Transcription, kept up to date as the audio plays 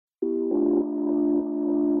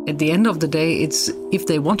At the end of the day, it's if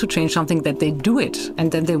they want to change something that they do it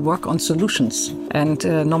and then they work on solutions. And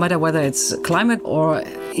no matter whether it's climate or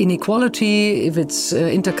inequality, if it's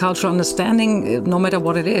intercultural understanding, no matter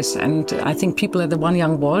what it is. And I think people at the One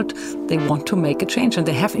Young World, they want to make a change and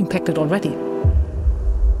they have impacted already.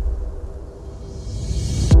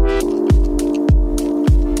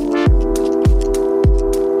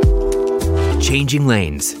 Changing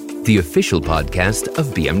Lanes, the official podcast of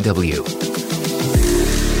BMW.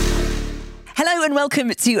 Hello and welcome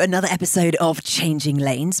to another episode of Changing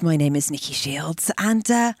Lanes. My name is Nikki Shields and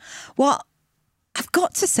I've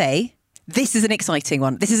got to say, this is an exciting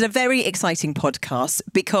one. This is a very exciting podcast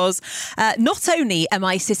because not only am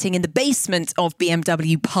I sitting in the basement of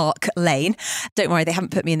BMW Park Lane, don't worry, they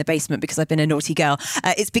haven't put me in the basement because I've been a naughty girl.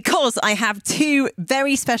 It's because I have two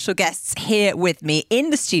very special guests here with me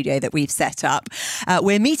in the studio that we've set up.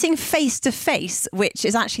 We're meeting face to face, which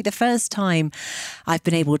is actually the first time I've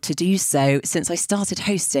been able to do so since I started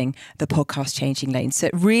hosting the podcast Changing Lanes. So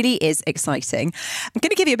it really is exciting. I'm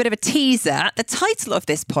going to give you a bit of a teaser. The title of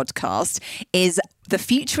this podcast is The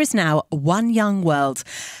Future is Now, One Young World,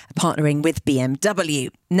 partnering with BMW.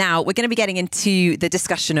 Now, we're going to be getting into the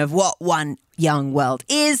discussion of what One Young World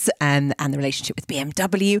is and the relationship with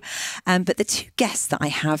BMW. But the two guests that I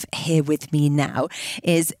have here with me now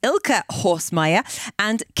is Ilka Horstmeier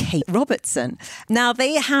and Kate Robertson. Now,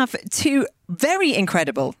 they have two very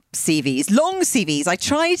incredible CVs, long CVs. I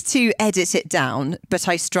tried to edit it down, but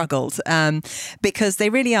I struggled because they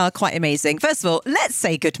really are quite amazing. First of all, let's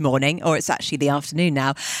say good morning, or it's actually the afternoon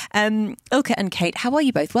now. Ilka and Kate, how are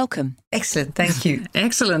you both? Welcome. Excellent. Thank you.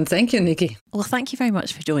 Excellent. Thank you, Nikki. Well, thank you very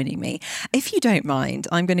much for joining me. If you don't mind,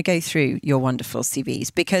 I'm going to go through your wonderful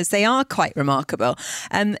CVs because they are quite remarkable.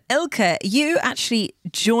 Ilka, you actually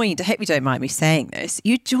joined, I hope you don't mind me saying this,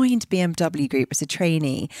 you joined BMW Group as a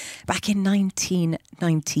trainee back in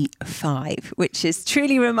 1995, which is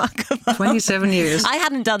truly remarkable. 27 years. I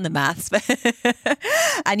hadn't done the maths, but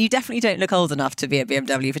and you definitely don't look old enough to be at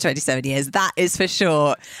BMW for 27 years. That is for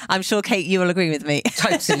sure. I'm sure, Kate, you will agree with me.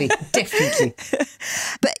 Totally. Definitely.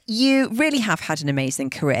 But you really have had an amazing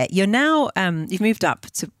career. You're now, you've moved up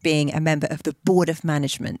to being a member of the Board of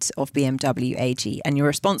Management of BMW AG, and you're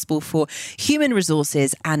responsible for Human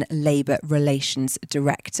Resources and Labour Relations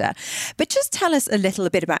Director. But just tell us a little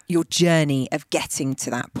bit about your journey of getting to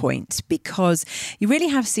that point, because you really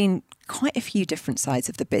have seen quite a few different sides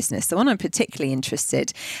of the business. The one I'm particularly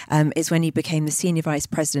interested is when you became the Senior Vice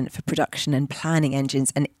President for Production and Planning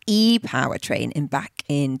Engines and e-Powertrain back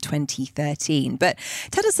in 2013. But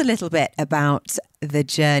tell us a little bit about the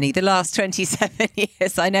journey, the last 27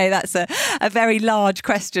 years. I know that's a very large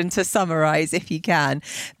question to summarise if you can,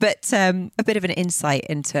 but a bit of an insight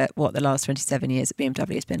into what the last 27 years at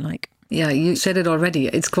BMW has been like. Yeah, you said it already.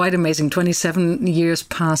 It's quite amazing. 27 years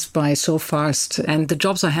passed by so fast. And the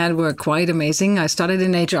jobs I had were quite amazing. I started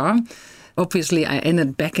in HR. Obviously, I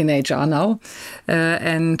ended back in HR now.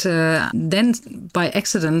 And then by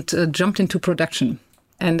accident, jumped into production.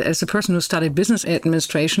 And as a person who studied business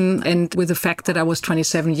administration, and with the fact that I was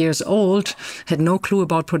 27 years old, had no clue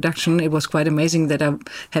about production, it was quite amazing that I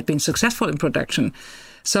had been successful in production.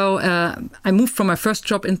 So I moved from my first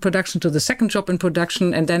job in production to the second job in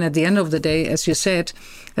production. And then at the end of the day, as you said,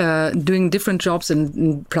 doing different jobs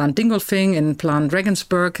in Plant Dingolfing, in Plant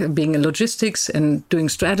Regensburg, being in logistics and doing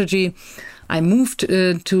strategy. I moved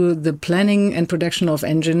to the planning and production of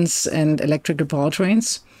engines and electrical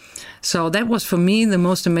powertrains. So that was for me the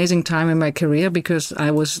most amazing time in my career because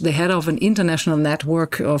I was the head of an international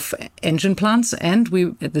network of engine plants, and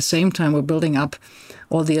we at the same time were building up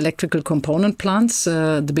all the electrical component plants,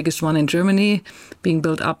 the biggest one in Germany being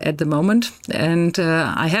built up at the moment. And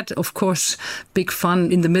I had, of course, big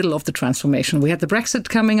fun in the middle of the transformation. We had the Brexit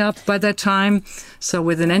coming up by that time. So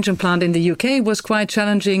with an engine plant in the UK it was quite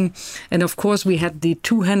challenging. And of course we had the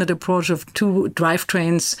two-handed approach of two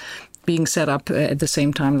drivetrains being set up at the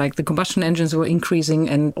same time, like the combustion engines were increasing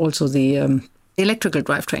and also the electrical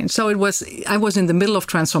drivetrain. So I was in the middle of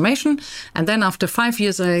transformation. And then after 5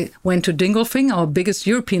 years, I went to Dingolfing, our biggest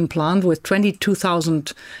European plant with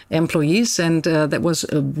 22,000 employees. And that was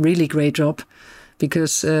a really great job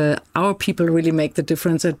because our people really make the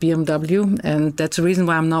difference at BMW. And that's the reason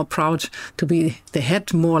why I'm now proud to be the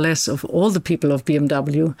head, more or less, of all the people of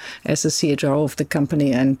BMW as the CHRO of the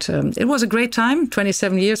company. And it was a great time.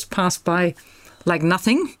 27 years passed by like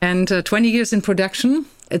nothing. And 20 years in production.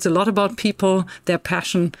 It's a lot about people, their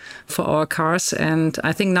passion for our cars. And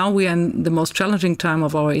I think now we are in the most challenging time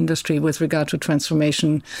of our industry with regard to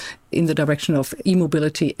transformation in the direction of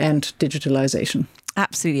e-mobility and digitalization.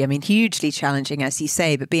 absolutely. I mean, hugely challenging, as you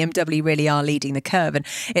say, but BMW really are leading the curve. And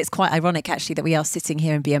it's quite ironic, actually, that we are sitting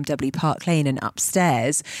here in BMW Park Lane, and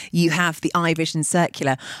upstairs you have the iVision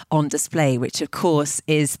Circular on display, which of course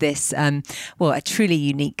is this, a truly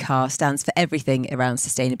unique car, stands for everything around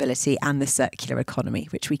sustainability and the circular economy,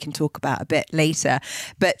 which we can talk about a bit later.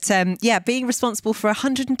 But being responsible for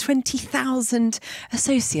 120,000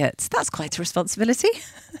 associates, that's quite a responsibility.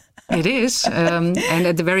 It is. And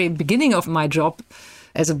at the very beginning of my job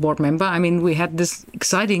as a board member, I mean, we had this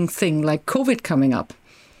exciting thing like COVID coming up.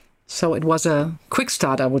 So it was a quick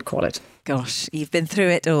start, I would call it. Gosh, you've been through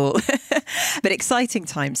it all. But exciting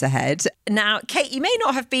times ahead. Now, Kate, you may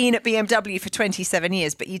not have been at BMW for 27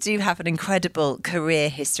 years, but you do have an incredible career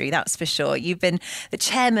history, that's for sure. You've been the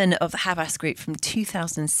chairman of the Havas Group from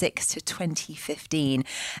 2006 to 2015,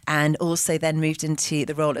 and also then moved into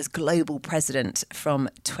the role as global president from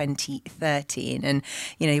 2013. And,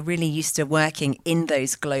 really used to working in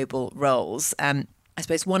those global roles. I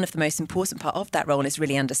suppose one of the most important part of that role is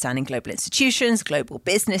really understanding global institutions, global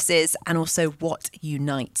businesses, and also what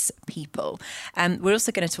unites people. We're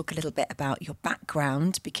also going to talk a little bit about your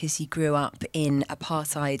background, because you grew up in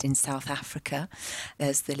apartheid in South Africa.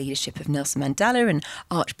 There's the leadership of Nelson Mandela and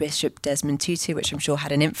Archbishop Desmond Tutu, which I'm sure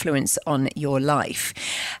had an influence on your life.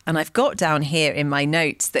 And I've got down here in my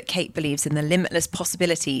notes that Kate believes in the limitless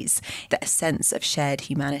possibilities that a sense of shared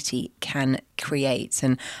humanity can create.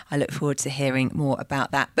 And I look forward to hearing more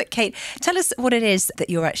about that. But Kate, tell us what it is that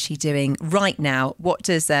you're actually doing right now. What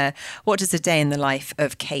does a day in the life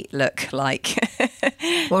of Kate look like?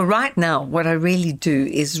 Well, right now, what I really do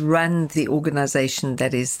is run the organisation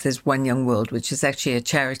that is There's One Young World, which is actually a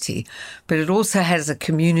charity, but it also has a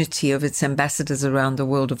community of its ambassadors around the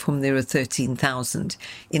world, of whom there are 13,000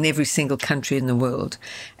 in every single country in the world.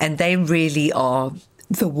 And they really are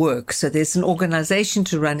the work. So there's an organisation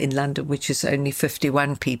to run in London, which is only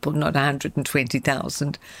 51 people, not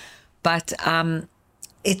 120,000. But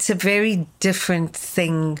it's a very different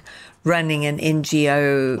thing running an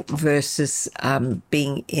NGO versus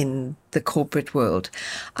being in the corporate world.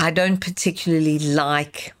 I don't particularly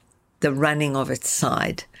like the running of its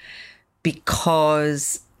side,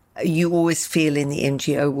 because you always feel in the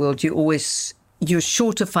NGO world, you're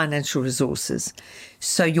short of financial resources.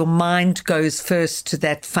 So your mind goes first to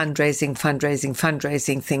that fundraising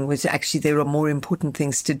thing, which actually there are more important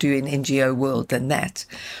things to do in NGO world than that.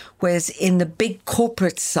 Whereas in the big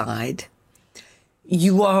corporate side,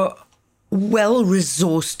 you are well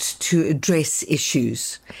resourced to address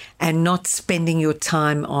issues and not spending your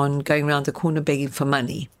time on going around the corner begging for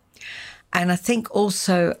money. And I think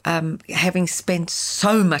also, having spent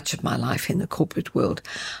so much of my life in the corporate world,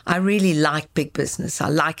 I really like big business. I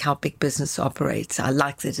like how big business operates. I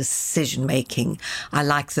like the decision making. I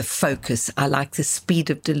like the focus. I like the speed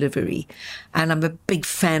of delivery. And I'm a big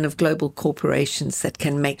fan of global corporations that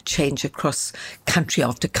can make change across country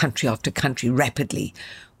after country after country rapidly,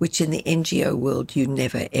 which in the NGO world you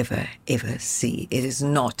never, ever, ever see. It is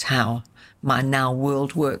not how my now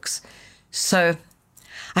world works. So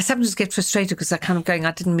I sometimes get frustrated because I kind of going,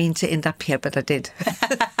 I didn't mean to end up here, but I did.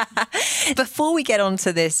 Before we get on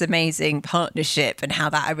to this amazing partnership and how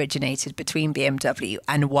that originated between BMW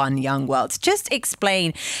and One Young World, just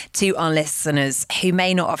explain to our listeners who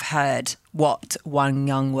may not have heard what One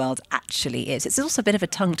Young World actually is. It's also a bit of a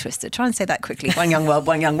tongue twister. Try and say that quickly. One Young World,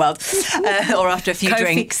 One Young World. Or after a few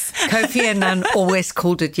drinks. Kofi Annan always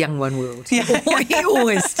called it Young One World. Yeah. He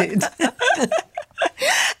always did.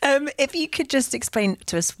 If you could just explain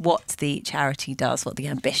to us what the charity does, what the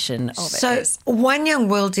ambition of it is. So One Young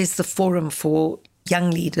World is the forum for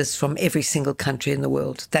young leaders from every single country in the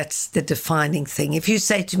world. That's the defining thing. If you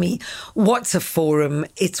say to me, what's a forum?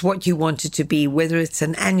 It's what you want it to be, whether it's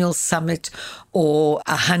an annual summit or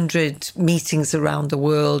 100 meetings around the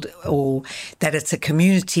world, or that it's a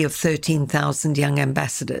community of 13,000 young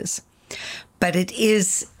ambassadors. But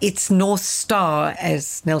its North Star,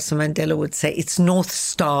 as Nelson Mandela would say, its North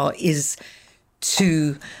Star is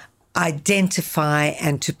to identify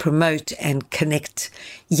and to promote and connect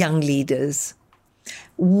young leaders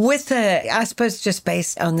with I suppose just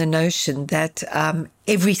based on the notion that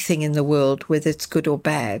everything in the world, whether it's good or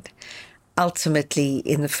bad, ultimately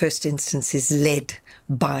in the first instance is led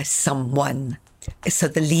by someone. So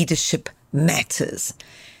the leadership matters.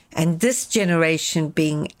 And this generation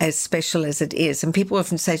being as special as it is, and people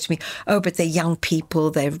often say to me, oh, but they're young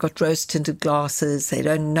people, they've got rose-tinted glasses, they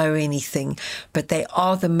don't know anything, but they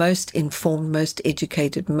are the most informed, most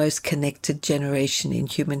educated, most connected generation in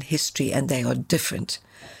human history, and they are different.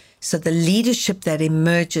 So the leadership that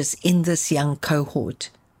emerges in this young cohort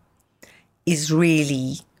is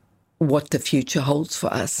really what the future holds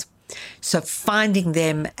for us. So finding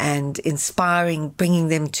them and inspiring, bringing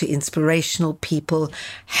them to inspirational people,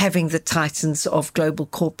 having the titans of global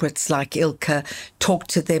corporates like Ilka talk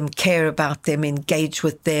to them, care about them, engage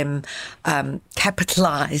with them,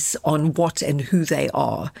 capitalize on what and who they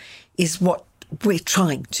are is what we're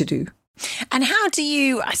trying to do. And how do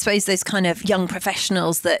you, I suppose, those kind of young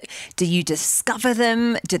professionals, do you discover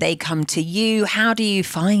them? Do they come to you? How do you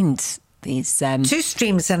find these? Two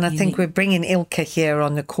streams, and I think we're bringing Ilka here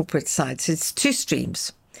on the corporate side. So it's two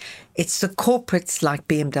streams. It's the corporates like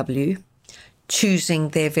BMW choosing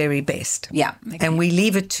their very best. Yeah. Okay. And we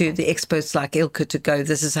leave it to the experts like Ilka to go,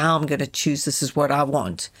 this is how I'm going to choose, this is what I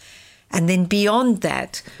want. And then beyond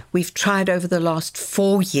that, we've tried over the last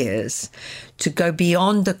 4 years to go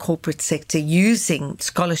beyond the corporate sector using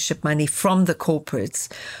scholarship money from the corporates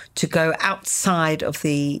to go outside of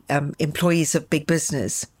the employees of big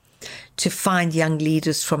business to find young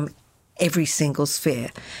leaders from every single sphere.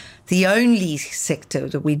 The only sector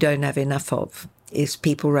that we don't have enough of is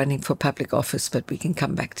people running for public office, but we can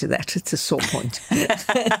come back to that. It's a sore point.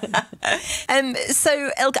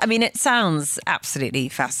 So, Ilka, I mean, it sounds absolutely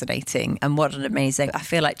fascinating, and what an amazing, I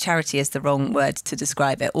feel like charity is the wrong word to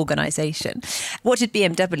describe it, organisation. What did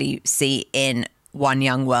BMW see in One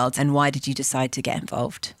Young World, and why did you decide to get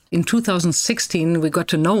involved? In 2016, we got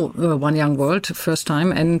to know One Young World first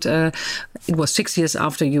time, and it was 6 years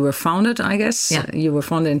after you were founded, I guess. Yeah. You were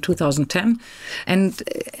founded in 2010. And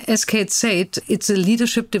as Kate said, it's a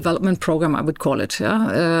leadership development program, I would call it.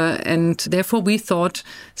 Yeah? And therefore, we thought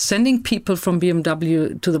sending people from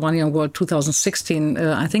BMW to the One Young World 2016,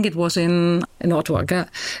 I think it was in Ottawa,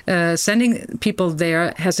 sending people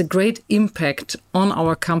there has a great impact on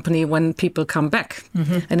our company when people come back.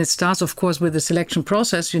 Mm-hmm. And it starts, of course, with the selection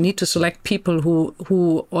process. You need to select people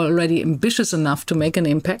who are already ambitious enough to make an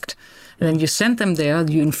impact. And then you send them there,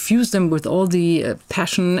 you infuse them with all the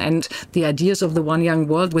passion and the ideas of the One Young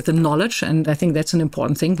World, with the knowledge. And I think that's an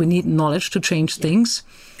important thing. We need knowledge to change things.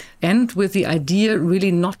 And with the idea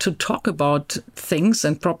really not to talk about things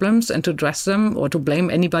and problems and to address them or to blame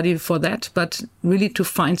anybody for that, but really to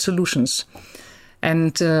find solutions.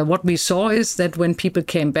 And what we saw is that when people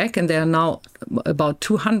came back, and there are now about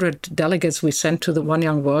 200 delegates we sent to the One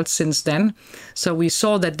Young World since then. So we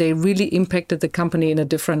saw that they really impacted the company in a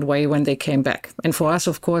different way when they came back. And for us,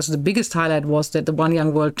 of course, the biggest highlight was that the One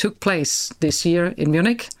Young World took place this year in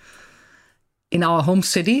Munich, in our home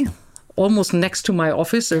city, almost next to my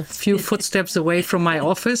office, a few footsteps away from my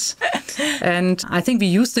office. And I think we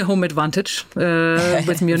used the home advantage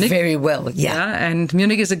with Munich. Very well, yeah. And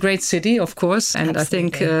Munich is a great city, of course. And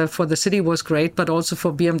absolutely. I think for the city was great, but also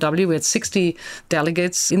for BMW, we had 60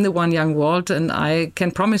 delegates in the One Young World. And I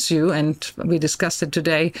can promise you, and we discussed it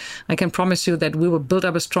today, I can promise you that we will build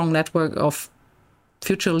up a strong network of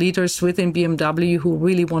future leaders within BMW who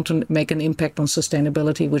really want to make an impact on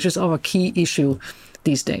sustainability, which is our key issue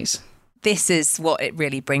these days. This is what it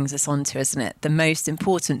really brings us on to, isn't it? The most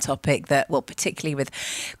important topic that, well, particularly with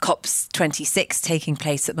COP26 taking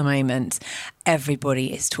place at the moment,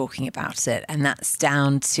 everybody is talking about it. And that's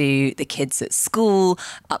down to the kids at school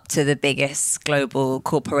up to the biggest global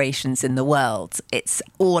corporations in the world. It's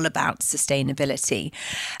all about sustainability.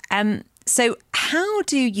 So how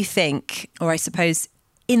do you think, or I suppose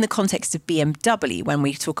in the context of BMW, when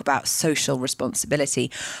we talk about social responsibility,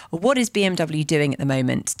 what is BMW doing at the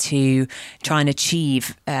moment to try and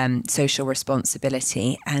achieve social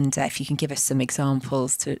responsibility? And if you can give us some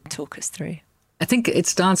examples to talk us through. I think it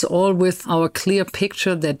starts all with our clear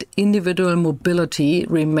picture that individual mobility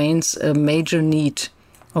remains a major need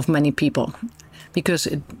of many people, because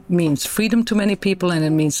it means freedom to many people and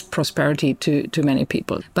it means prosperity to many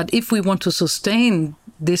people. But if we want to sustain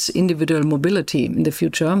this individual mobility in the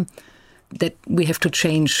future, that we have to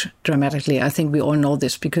change dramatically. I think we all know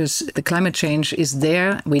this because the climate change is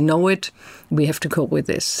there. We know it. We have to cope with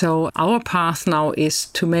this. So our path now is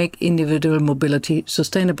to make individual mobility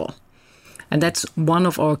sustainable. And that's one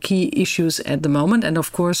of our key issues at the moment. And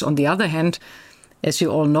of course, on the other hand, as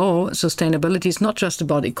you all know, sustainability is not just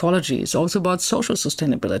about ecology. It's also about social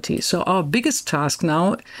sustainability. So our biggest task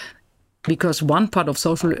now, because one part of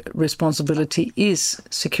social responsibility is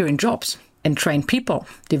securing jobs and train people,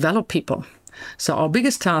 develop people. So our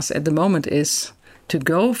biggest task at the moment is to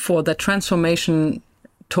go for the transformation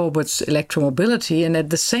towards electromobility and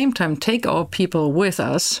at the same time take our people with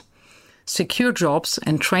us, secure jobs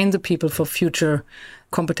and train the people for future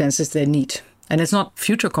competences they need. And it's not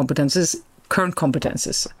future competences, current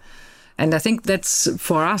competences. And I think that's,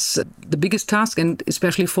 for us, the biggest task, and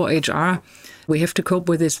especially for HR. We have to cope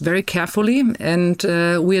with this very carefully, and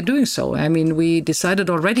we are doing so. I mean, we decided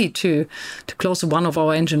already to close one of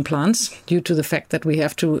our engine plants due to the fact that we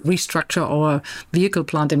have to restructure our vehicle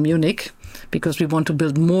plant in Munich because we want to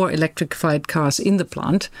build more electrified cars in the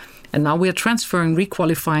plant. And now we are transferring,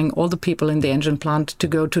 requalifying all the people in the engine plant to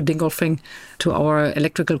go to Dingolfing, to our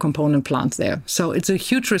electrical component plant there. So it's a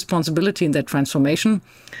huge responsibility in that transformation.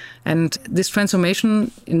 And this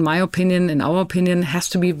transformation, in my opinion, in our opinion, has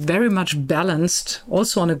to be very much balanced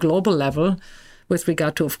also on a global level with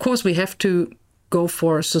regard to, of course, we have to go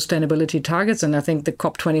for sustainability targets. And I think the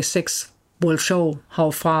COP26 will show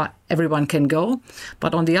how far everyone can go.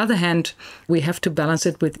 But on the other hand, we have to balance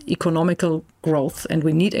it with economical growth, and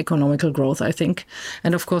we need economical growth, I think,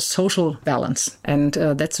 and of course, social balance. And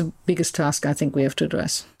that's the biggest task I think we have to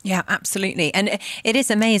address. Yeah, absolutely. And it is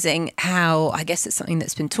amazing how, I guess it's something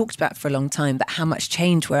that's been talked about for a long time, but how much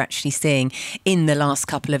change we're actually seeing in the last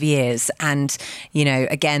couple of years. And, you know,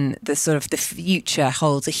 again, the sort of the future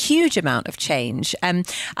holds a huge amount of change.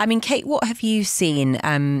 I mean, Kate, what have you seen,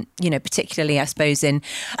 you know, particularly, I suppose, in,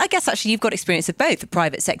 I guess actually you've got experience of both the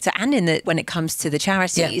private sector and in the when it comes to the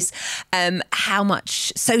charities, how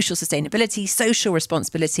much social sustainability, social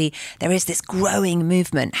responsibility, there is this growing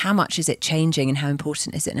movement. How much is it changing and how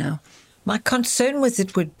important is it now? My concern with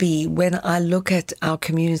it would be, when I look at our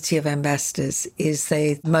community of ambassadors, is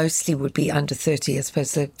they mostly would be under 30. I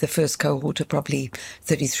suppose the first cohort are probably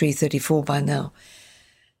 33, 34 by now.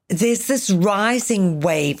 There's this rising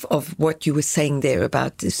wave of what you were saying there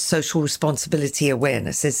about this social responsibility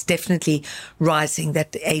awareness. It's definitely rising.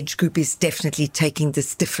 That age group is definitely taking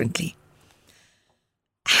this differently.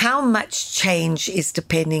 How much change is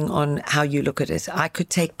depending on how you look at it. I could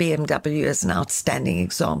take BMW as an outstanding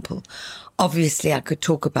example. Obviously, I could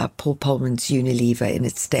talk about Paul Polman's Unilever in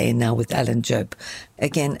its day and now with Alan Job,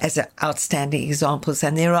 again, as outstanding examples.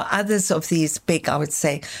 And there are others of these big, I would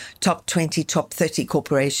say, top 20, top 30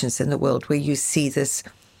 corporations in the world where you see this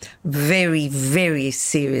very, very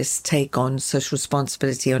serious take on social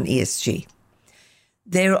responsibility on ESG.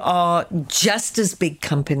 There are just as big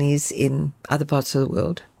companies in other parts of the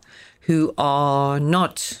world who are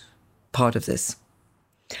not part of this.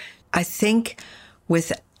 I think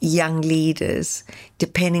with young leaders,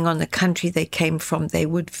 depending on the country they came from, they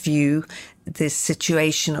would view this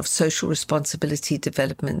situation of social responsibility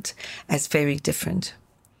development as very different.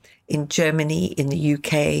 In Germany, in the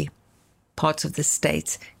UK, parts of the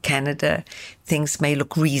States, Canada, things may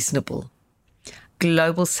look reasonable.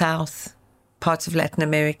 Global South, parts of Latin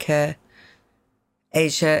America,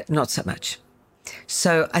 Asia, not so much.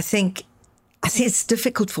 So I think it's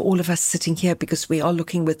difficult for all of us sitting here because we are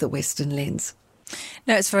looking with the Western lens.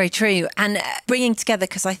 No, it's very true. And bringing together,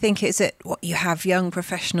 because I think it's what you have young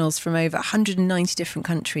professionals from over 190 different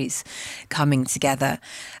countries coming together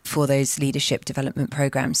for those leadership development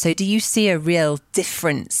programs. So do you see a real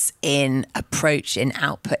difference in approach, in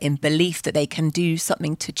output, in belief that they can do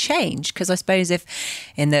something to change? Because I suppose if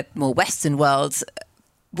in the more Western world,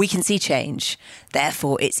 we can see change,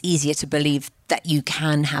 therefore it's easier to believe that you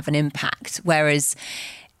can have an impact. Whereas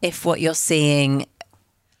if what you're seeing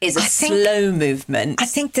is a slow movement. I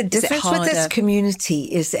think the difference with this community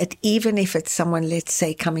is that even if it's someone, let's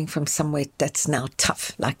say, coming from somewhere that's now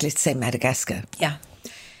tough, like let's say Madagascar,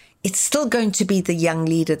 it's still going to be the young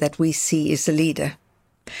leader that we see as a leader.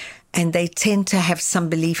 And they tend to have some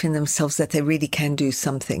belief in themselves that they really can do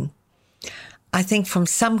something. I think from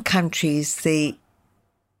some countries, the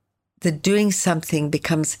doing something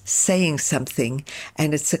becomes saying something,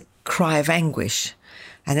 and it's a cry of anguish.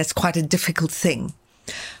 And that's quite a difficult thing.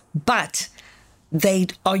 But they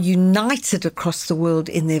are united across the world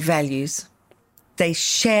in their values. They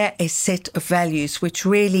share a set of values, which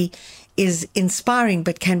really is inspiring,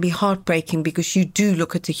 but can be heartbreaking, because you do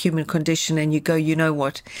look at the human condition and you go, you know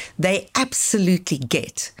what? They absolutely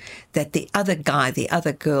get that the other guy, the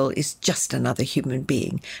other girl is just another human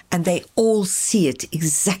being. And they all see it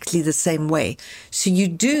exactly the same way. So you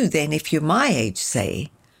do then, if you're my age,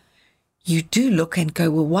 say, you do look and go,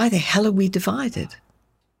 well, why the hell are we divided?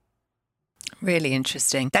 Really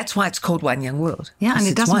interesting. That's why it's called One Young World. Yeah, and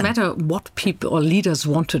it doesn't matter what people or leaders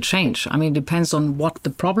want to change. I mean, it depends on what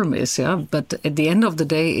the problem is, But at the end of the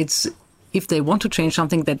day, it's if they want to change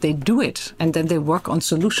something, that they do it, and then they work on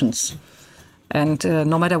solutions. And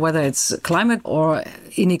no matter whether it's climate or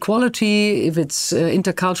inequality, if it's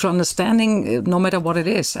intercultural understanding, no matter what it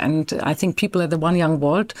is. And I think people at the One Young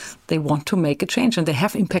World, they want to make a change, and they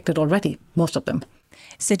have impacted already, most of them.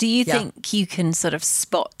 So do you think you can sort of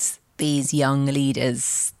spot these young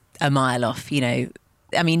leaders a mile off, you know,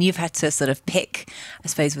 I mean, you've had to sort of pick, I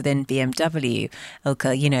suppose, within BMW,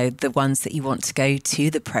 Ilka, you know, the ones that you want to go to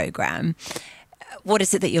the programme. What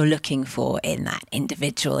is it that you're looking for in that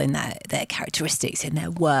individual, in their characteristics, in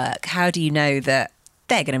their work? How do you know that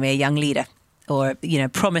they're going to be a young leader or, you know,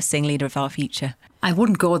 promising leader of our future? I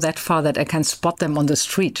wouldn't go that far that I can spot them on the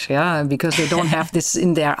street, because they don't have this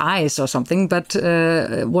in their eyes or something. But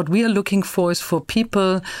what we are looking for is for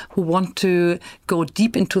people who want to go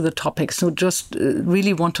deep into the topics, who just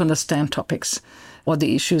really want to understand topics or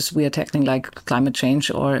the issues we are tackling, like climate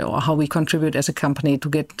change or how we contribute as a company to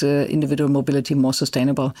get individual mobility more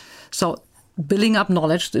sustainable. So building up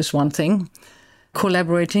knowledge is one thing.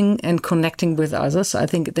 Collaborating and connecting with others, I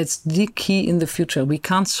think that's the key in the future. We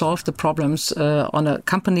can't solve the problems on a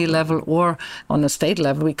company level or on a state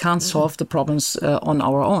level. We can't solve the problems on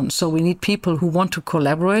our own. So we need people who want to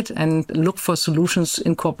collaborate and look for solutions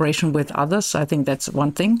in cooperation with others. I think that's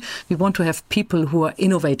one thing. We want to have people who are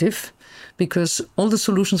innovative, because all the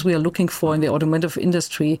solutions we are looking for in the automotive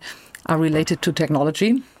industry are related to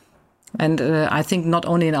technology. And I think not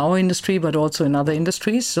only in our industry, but also in other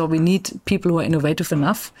industries. So we need people who are innovative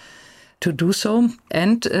enough to do so.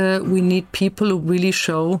 And we need people who really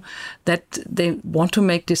show that they want to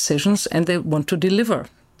make decisions and they want to deliver.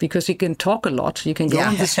 Because you can talk a lot, you can go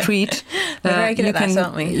on the street. We're very good at that,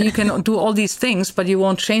 aren't we? You can do all these things, but you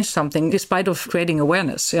won't change something despite of creating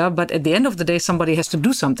awareness. Yeah, but at the end of the day, somebody has to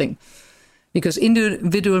do something. Because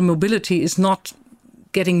individual mobility is not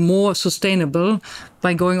getting more sustainable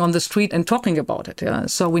by going on the street and talking about it. Yeah?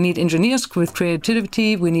 So we need engineers with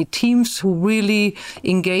creativity. We need teams who really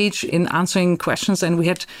engage in answering questions. And we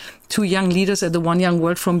had 2 young leaders at the One Young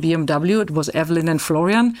World from BMW. It was Evelyn and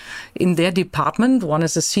Florian in their department. One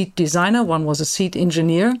is a seat designer, one was a seat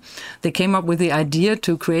engineer. They came up with the idea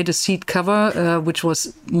to create a seat cover, which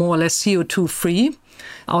was more or less CO2 free,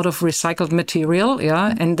 out of recycled material,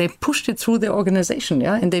 and they pushed it through their organization,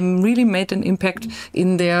 and they really made an impact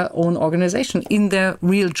in their own organization, in their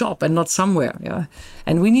real job, and not somewhere,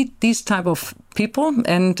 And we need these type of people,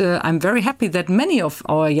 and I'm very happy that many of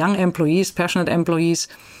our young employees, passionate employees,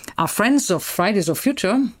 are friends of Fridays of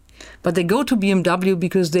Future, but they go to BMW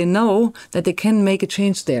because they know that they can make a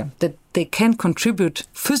change there, that they can contribute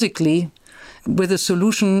physically with a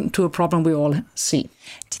solution to a problem we all see.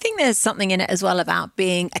 Do you think there's something in it as well about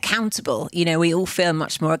being accountable? You know, we all feel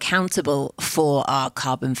much more accountable for our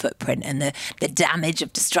carbon footprint and the damage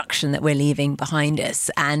of destruction that we're leaving behind us.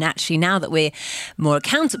 And actually, now that we're more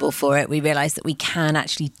accountable for it, we realise that we can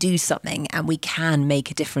actually do something and we can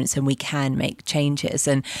make a difference and we can make changes.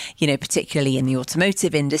 And, you know, particularly in the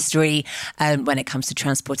automotive industry, when it comes to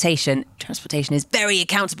transportation is very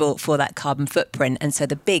accountable for that carbon footprint. And so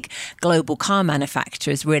the big global car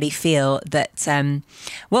manufacturers really feel that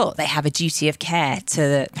they have a duty of care to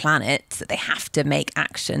the planet, that they have to make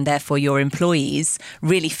action. Therefore, your employees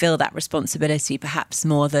really feel that responsibility perhaps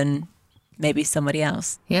more than maybe somebody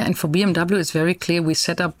else. Yeah, and for BMW, it's very clear we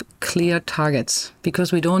set up clear targets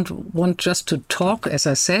because we don't want just to talk, as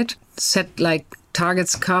I said, set like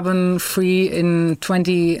targets carbon free in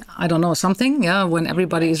 20, I don't know, something, when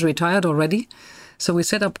everybody is retired already. So we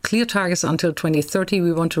set up clear targets until 2030.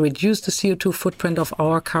 We want to reduce the CO2 footprint of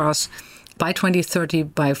our cars by 2030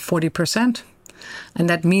 by 40%. And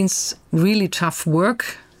that means really tough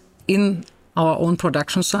work in our own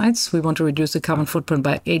production sites. We want to reduce the carbon footprint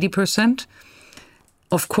by 80%.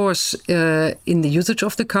 Of course, in the usage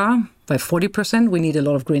of the car by 40%. We need a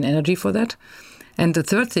lot of green energy for that. And the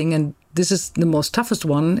third thing, and this is the most toughest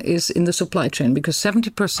one, is in the supply chain, because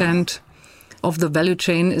 70% of the value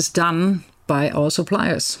chain is done by our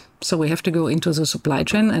suppliers. So we have to go into the supply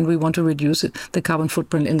chain and we want to reduce the carbon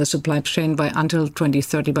footprint in the supply chain by until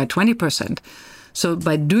 2030 by 20%. So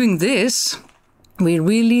by doing this, we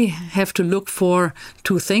really have to look for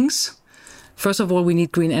 2 things. First of all, we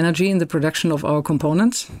need green energy in the production of our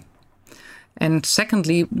components. And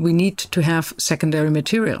secondly, we need to have secondary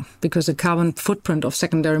material because the carbon footprint of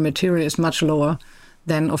secondary material is much lower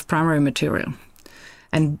than of primary material.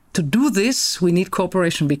 And to do this, we need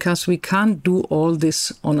cooperation because we can't do all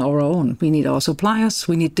this on our own. We need our suppliers.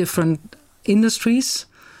 We need different industries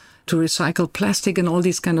to recycle plastic and all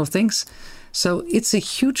these kind of things. So it's a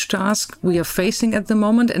huge task we are facing at the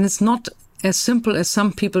moment. And it's not as simple as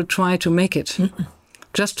some people try to make it.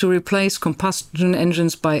 Just to replace combustion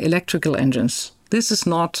engines by electrical engines. This is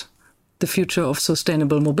not the future of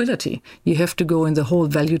sustainable mobility. You have to go in the whole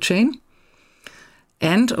value chain.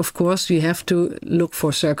 And, of course, you have to look for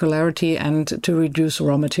circularity and to reduce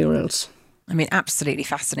raw materials. I mean, absolutely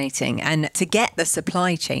fascinating. And to get the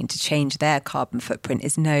supply chain to change their carbon footprint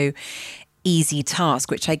is no easy task,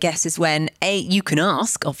 which I guess is when you can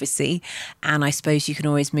ask, obviously, and I suppose you can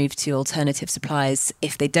always move to alternative suppliers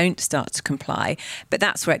if they don't start to comply. But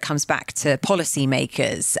that's where it comes back to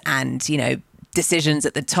policymakers and, decisions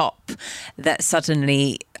at the top that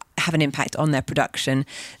suddenly have an impact on their production.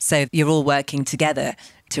 So you're all working together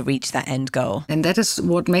to reach that end goal. And that is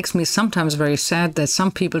what makes me sometimes very sad, that some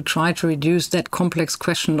people try to reduce that complex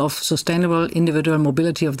question of sustainable individual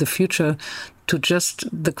mobility of the future to just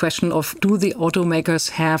the question of, do the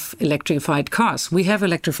automakers have electrified cars? We have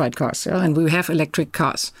electrified cars, and we have electric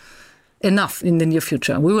cars. Enough in the near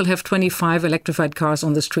future. We will have 25 electrified cars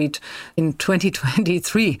on the street in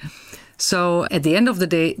 2023. So at the end of the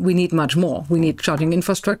day, we need much more. We need charging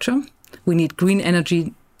infrastructure. We need green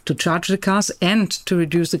energy to charge the cars and to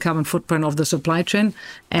reduce the carbon footprint of the supply chain.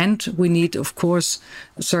 And we need, of course,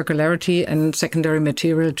 circularity and secondary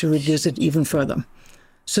material to reduce it even further.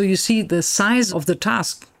 So you see the size of the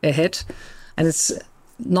task ahead, and it's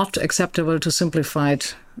not acceptable to simplify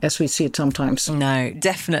it as we see it sometimes. No,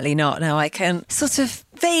 definitely not. No, I can sort of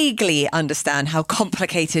vaguely understand how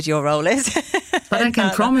complicated your role is. But I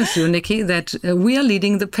can promise you, Nikki, that we are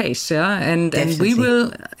leading the pace, and we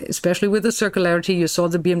will, especially with the circularity, you saw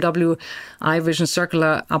the BMW iVision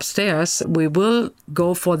Circular upstairs, we will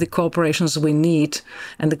go for the cooperations we need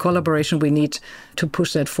and the collaboration we need to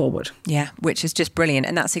push that forward. Yeah, which is just brilliant.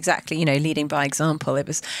 And that's exactly, leading by example. It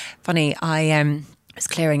was funny, I was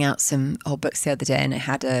clearing out some old books the other day and I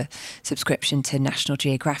had a subscription to National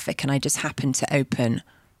Geographic, and I just happened to open,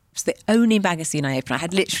 it's the only magazine I opened. I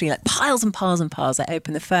had literally piles and piles and piles. I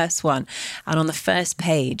opened the first one, and on the first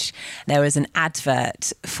page there was an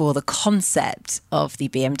advert for the concept of the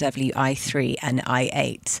BMW i3 and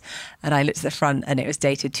i8, and I looked at the front and it was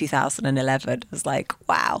dated 2011. I was like,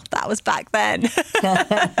 wow, that was back then.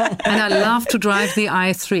 And I love to drive the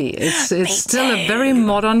i3. It's still a very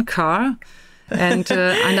modern car. And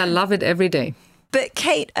I love it every day. But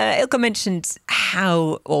Kate, Ilka mentioned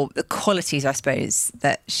the qualities, I suppose,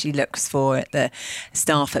 that she looks for at the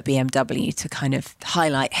staff at BMW to kind of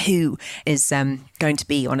highlight who is going to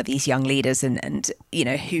be one of these young leaders and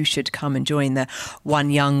who should come and join the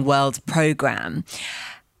One Young World programme.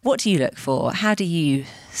 What do you look for? How do you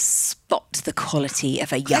spot the quality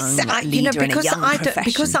of a young leader in a young profession?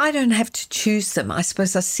 Because I don't have to choose them. I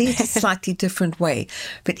suppose I see it a slightly different way.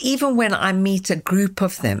 But even when I meet a group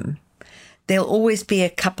of them, there'll always be a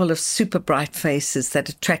couple of super bright faces that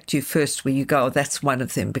attract you first, where you go, oh, that's one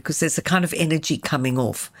of them, because there's a kind of energy coming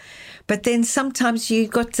off. But then sometimes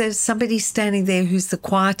there's somebody standing there who's the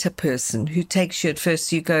quieter person who takes you at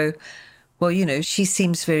first. You go, well, she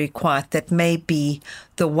seems very quiet. That may be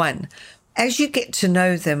the one. As you get to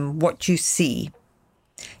know them, what you see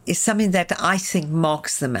is something that I think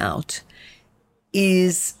marks them out,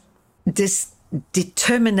 is this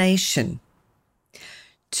determination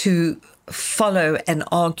to follow an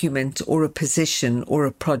argument or a position or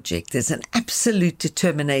a project. There's an absolute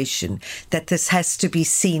determination that this has to be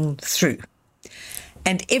seen through.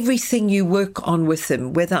 And everything you work on with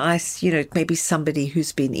them, whether maybe somebody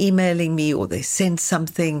who's been emailing me, or they send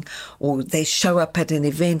something, or they show up at an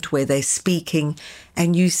event where they're speaking,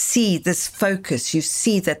 and you see this focus, you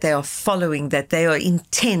see that they are following, that they are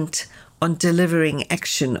intent on delivering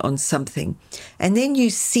action on something. And then you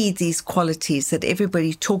see these qualities that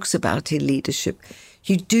everybody talks about in leadership.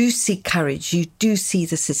 You do see courage, you do see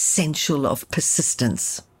this essential of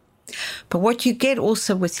persistence. But what you get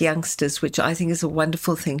also with youngsters, which I think is a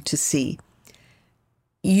wonderful thing to see,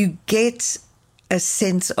 you get a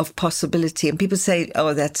sense of possibility. And people say,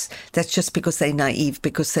 oh, that's just because they're naive,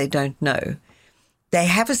 because they don't know. They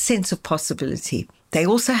have a sense of possibility. They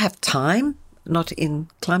also have time, not in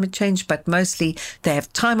climate change, but mostly they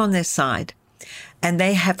have time on their side. And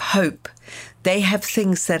they have hope. They have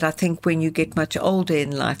things that I think when you get much older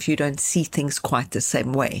in life, you don't see things quite the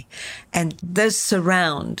same way. And those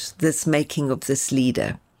surround this making of this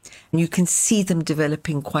leader. And you can see them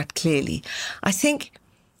developing quite clearly. I think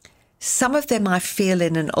some of them, I feel,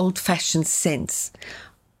 in an old-fashioned sense,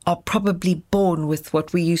 are probably born with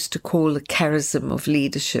what we used to call a charism of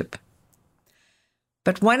leadership.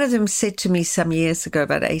 But one of them said to me some years ago,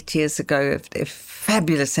 about 8 years ago, a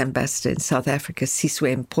fabulous ambassador in South Africa,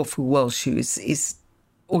 Siswe Mpofu-Walsh, who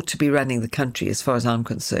ought to be running the country as far as I'm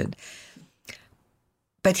concerned.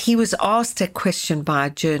 But he was asked a question by a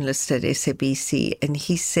journalist at SABC, and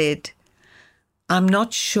he said, I'm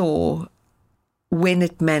not sure when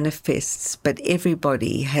it manifests, but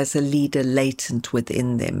everybody has a leader latent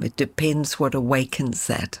within them. It depends what awakens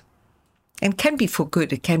that. And can be for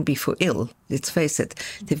good, it can be for ill. Let's face it.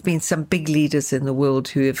 There have been some big leaders in the world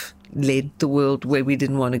who have led the world where we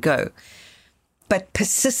didn't want to go. But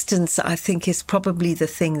persistence, I think, is probably the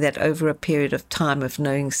thing that over a period of time of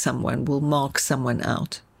knowing someone will mark someone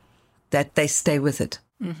out, that they stay with it.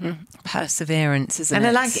 Mm-hmm. Perseverance, isn't and it?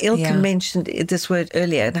 And like Ilka mentioned this word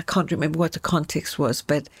earlier, and I can't remember what the context was,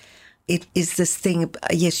 but it is this thing,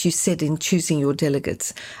 yes, you said in choosing your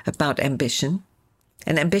delegates about ambition.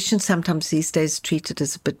 And ambition sometimes these days is treated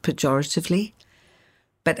as a bit pejoratively.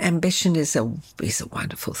 But ambition is a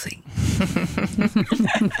wonderful thing.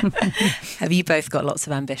 Have you both got lots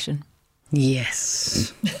of ambition?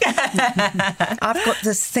 Yes. I've got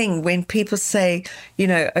this thing when people say,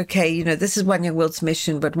 okay, this is One Young World's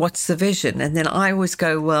mission, but what's the vision? And then I always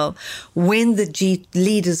go, well, when the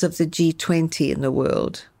leaders of the G20 in the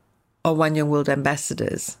world are One Young World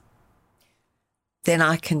ambassadors, then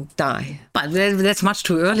I can die. But that's much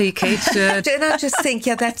too early, Kate. And I just think,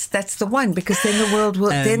 that's the one, because then the world will,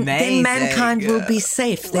 then mankind will be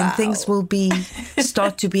safe. Then things will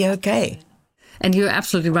start to be okay. And you're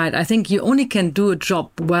absolutely right. I think you only can do a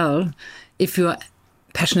job well if you're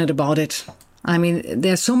passionate about it. I mean,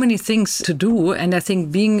 there's so many things to do. And I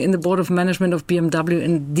think being in the board of management of BMW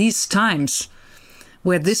in these times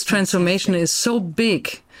where this transformation is so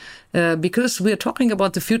big, because we're talking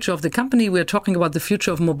about the future of the company, we're talking about the future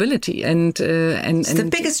of mobility, and it's the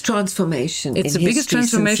biggest transformation. It's the biggest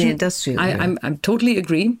transformation. Since the industrial I totally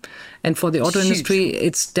agree, and for the auto industry,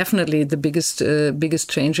 it's definitely the biggest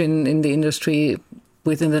change in the industry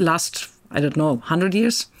within the last 100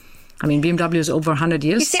 years. I mean, BMW is over 100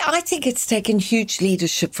 years. You see, I think it's taken huge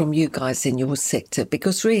leadership from you guys in your sector,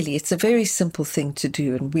 because really, it's a very simple thing to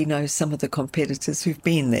do, and we know some of the competitors who've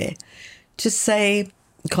been there. Just say,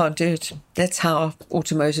 can't do it. That's how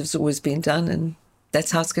automotive's always been done, and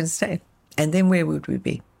that's how it's going to stay. And then where would we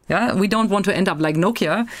be? Yeah, we don't want to end up like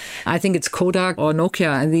Nokia. I think it's Kodak or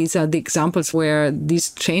Nokia, and these are the examples where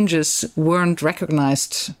these changes weren't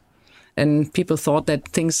recognized, and people thought that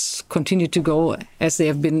things continue to go as they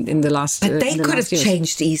have been in the last. But they could have years.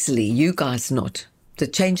 changed easily. You guys not. The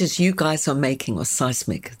changes you guys are making are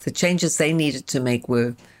seismic. The changes they needed to make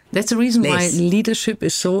were. That's the reason why leadership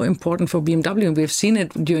is so important for BMW. And we've seen it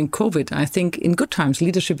during COVID. I think in good times,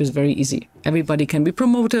 leadership is very easy. Everybody can be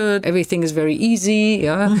promoted. Everything is very easy.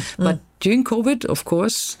 Yeah. Mm-hmm. But during COVID, of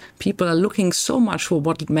course, people are looking so much for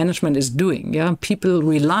what management is doing. Yeah. People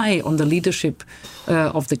rely on the leadership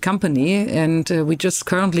of the company. And we just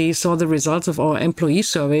currently saw the results of our employee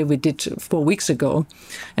survey we did 4 weeks ago.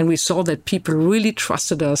 And we saw that people really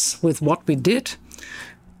trusted us with what we did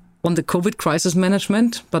on the COVID crisis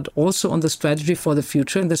management, but also on the strategy for the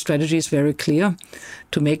future. And the strategy is very clear: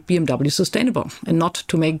 to make BMW sustainable and not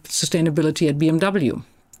to make sustainability at BMW.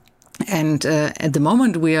 And at the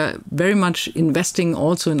moment, we are very much investing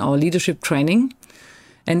also in our leadership training.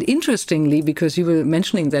 And interestingly, because you were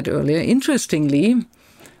mentioning that earlier,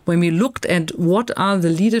 when we looked at what are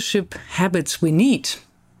the leadership habits we need,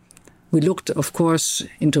 we looked, of course,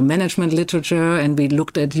 into management literature, and we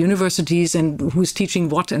looked at universities and who's teaching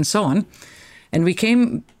what and so on. And we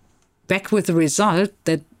came back with the result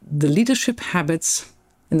that the leadership habits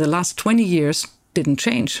in the last 20 years didn't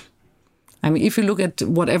change. I mean, if you look at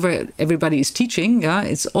whatever everybody is teaching,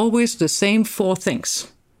 it's always the same 4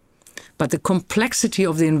 things. But the complexity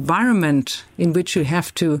of the environment in which you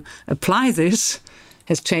have to apply this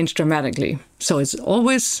has changed dramatically. So it's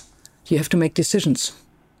always, you have to make decisions.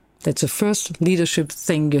 That's the first leadership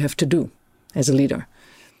thing you have to do as a leader.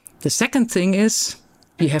 The second thing is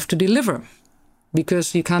you have to deliver,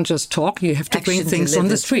 because you can't just talk. You have to bring things on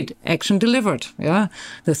the street. Action delivered. Yeah.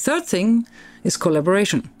 The third thing is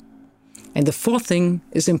collaboration. And the fourth thing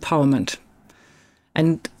is empowerment.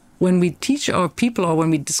 And when we teach our people, or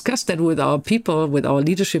when we discussed that with our people, with our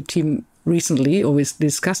leadership team recently, or we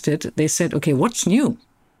discussed it, they said, okay, what's new?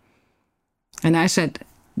 And I said,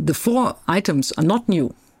 the 4 items are not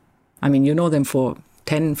new. I mean, you know them for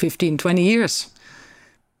 10, 15, 20 years.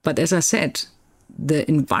 But as I said, the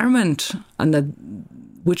environment under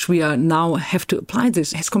which we are now have to apply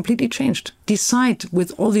this has completely changed. Decide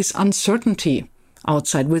with all this uncertainty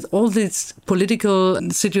outside, with all this political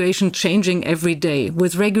situation changing every day,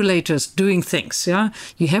 with regulators doing things. Yeah,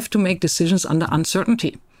 you have to make decisions under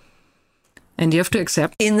uncertainty. And you have to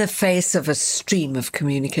accept. In the face of a stream of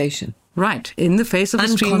communication. Right, in the face of a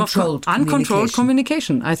stream of uncontrolled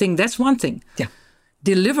communication. I think that's one thing. Yeah.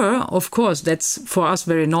 Deliver, of course, that's for us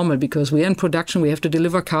very normal, because we are in production, we have to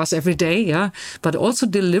deliver cars every day, yeah. But also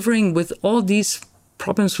delivering with all these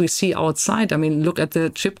problems we see outside. I mean, look at the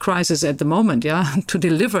chip crisis at the moment, yeah. To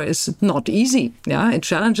deliver is not easy, yeah. It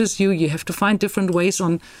challenges you. You have to find different ways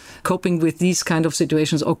on coping with these kind of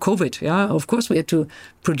situations, or COVID, yeah. Of course, we had to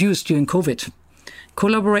produce during COVID.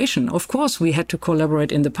 collaboration. Of course, we had to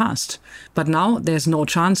collaborate in the past, but now there's no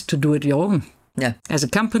chance to do it your own. Yeah. As a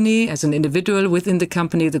company, as an individual within the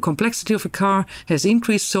company, the complexity of a car has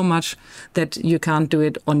increased so much that you can't do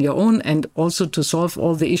it on your own. And also to solve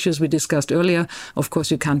all the issues we discussed earlier, of course,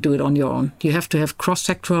 you can't do it on your own. You have to have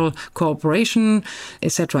cross-sectoral cooperation,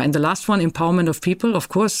 etc. And the last one, empowerment of people. Of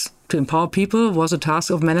course, to empower people was a task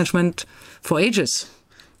of management for ages.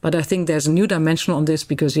 But I think there's a new dimension on this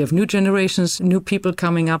because you have new generations, new people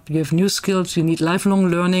coming up, you have new skills, you need lifelong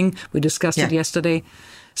learning. We discussed it yesterday.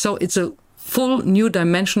 So it's a full new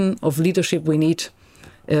dimension of leadership we need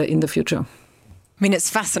in the future. I mean, it's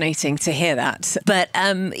fascinating to hear that. But,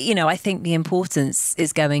 I think the importance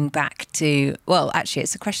is going back to, well, actually,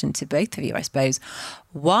 it's a question to both of you, I suppose.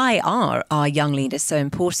 Why are our young leaders so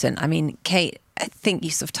important? I mean, Kate, I think you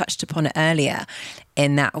sort of touched upon it earlier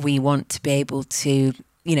in that we want to be able to,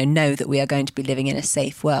 know that we are going to be living in a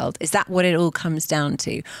safe world. Is that what it all comes down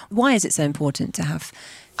to? Why is it so important to have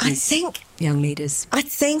young leaders? I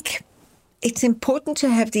think it's important to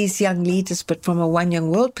have these young leaders, but from a One Young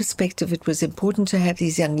World perspective, it was important to have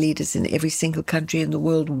these young leaders in every single country in the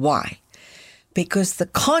world. Why? Because the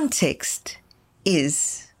context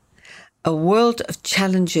is a world of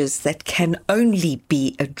challenges that can only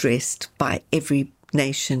be addressed by every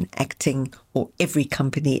nation acting or every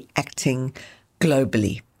company acting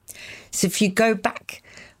globally. So if you go back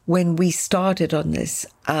when we started on this,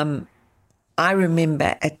 I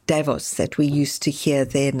remember at Davos that we used to hear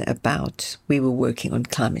then about, we were working on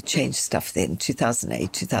climate change stuff then,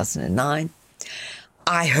 2008, 2009.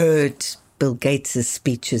 I heard Bill Gates'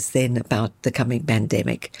 speeches then about the coming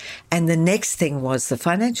pandemic. And the next thing was the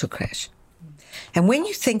financial crash. And when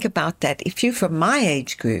you think about that, if you're from my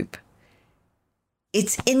age group,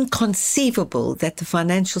 it's inconceivable that the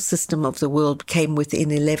financial system of the world came within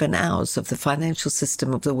 11 hours of the financial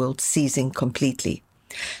system of the world seizing completely.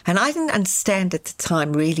 And I didn't understand at the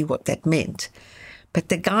time really what that meant. But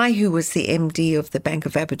the guy who was the MD of the Bank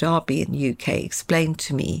of Abu Dhabi in the UK explained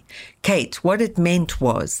to me, Kate, what it meant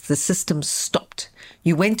was the system stopped.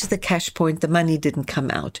 You went to the cash point, the money didn't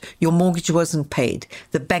come out. Your mortgage wasn't paid.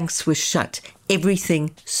 The banks were shut.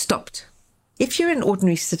 Everything stopped. If you're an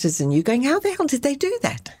ordinary citizen, you're going, how the hell did they do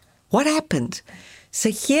that? What happened?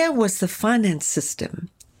 So here was the finance system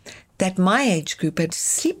that my age group had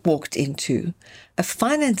sleepwalked into, a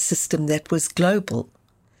finance system that was global,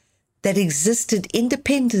 that existed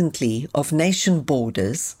independently of nation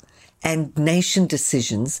borders and nation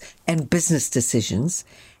decisions and business decisions,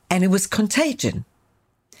 and it was contagion.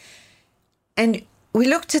 And we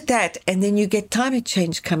looked at that, and then you get climate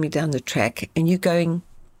change coming down the track, and you're going,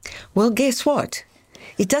 well, guess what?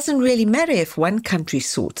 It doesn't really matter if one country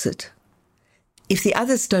sorts it. If the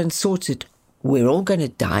others don't sort it, we're all going to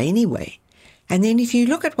die anyway. And then if you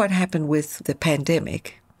look at what happened with the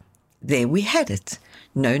pandemic, there we had it.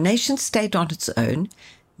 No nation state on its own.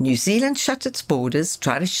 New Zealand shut its borders,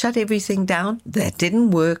 tried to shut everything down. That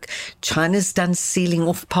didn't work. China's done sealing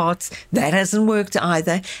off parts. That hasn't worked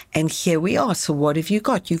either. And here we are. So what have you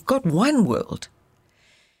got? You've got one world.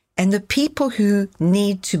 And the people who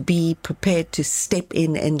need to be prepared to step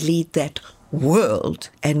in and lead that world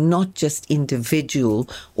and not just individual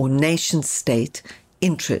or nation state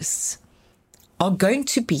interests are going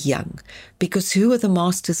to be young, because who are the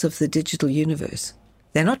masters of the digital universe?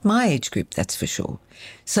 They're not my age group, that's for sure.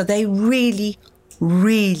 So they really,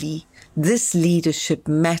 really, this leadership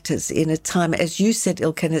matters in a time, as you said,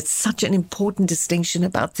 Ilka, and it's such an important distinction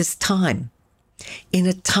about this time, in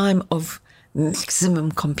a time of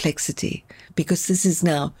maximum complexity, because this is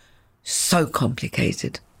now so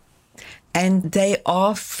complicated. And they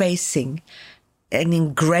are facing an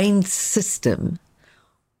ingrained system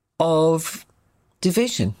of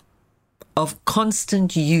division, of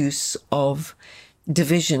constant use of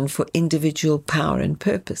division for individual power and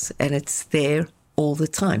purpose. And it's there all the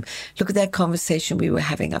time. Look at that conversation we were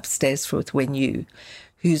having upstairs with Wen-Yu,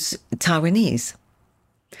 who's Taiwanese.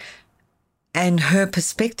 And her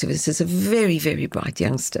perspective, this is a very, very bright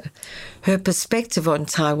youngster, her perspective on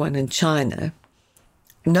Taiwan and China,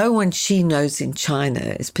 no one she knows in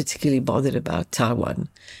China is particularly bothered about Taiwan.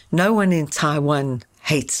 No one in Taiwan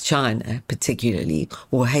hates China particularly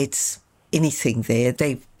or hates anything there.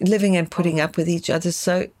 They're living and putting up with each other.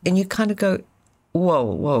 So, and you kind of go,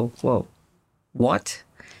 whoa, what?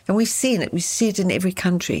 And we've seen it. We see it in every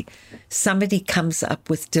country. Somebody comes up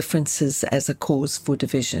with differences as a cause for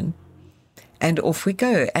division. And off we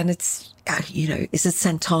go. And it's, is it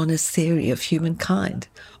Santana's theory of humankind?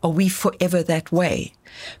 Are we forever that way?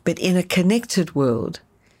 But in a connected world,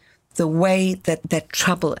 the way that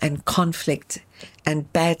trouble and conflict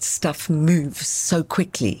and bad stuff moves so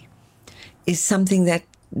quickly is something that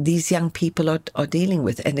these young people are dealing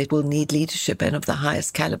with, and it will need leadership and of the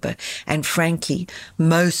highest caliber. And frankly,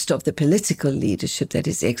 most of the political leadership that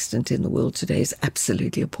is extant in the world today is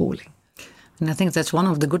absolutely appalling. And I think that's one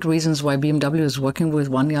of the good reasons why BMW is working with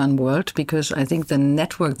One Young World, because I think the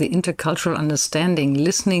network, the intercultural understanding,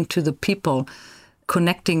 listening to the people,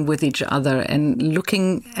 connecting with each other and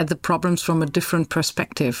looking at the problems from a different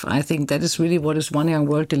perspective, I think that is really what is One Young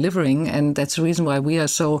World delivering. And that's the reason why we are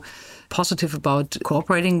so positive about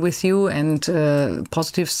cooperating with you and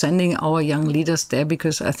positive sending our young leaders there,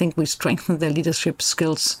 because I think we strengthen their leadership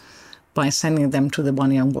skills by sending them to the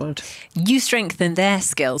One Young World. You strengthen their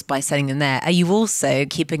skills by sending them there. Are you also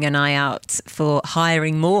keeping an eye out for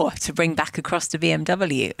hiring more to bring back across to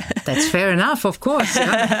BMW? That's fair enough, of course.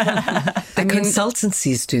 Yeah.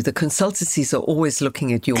 Consultancies do. The consultancies are always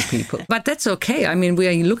looking at your people. But that's okay. I mean, we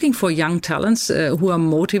are looking for young talents who are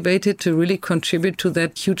motivated to really contribute to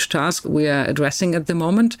that huge task we are addressing at the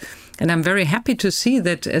moment. And I'm very happy to see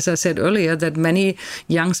that, as I said earlier, that many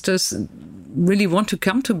youngsters really want to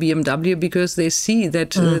come to BMW because they see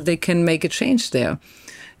that they can make a change there,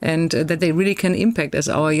 and that they really can impact as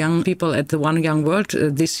our young people at the One Young World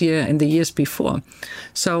this year and the years before.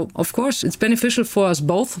 So, of course, it's beneficial for us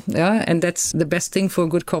both, yeah, and that's the best thing for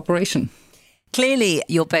good cooperation. Clearly,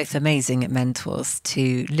 you're both amazing mentors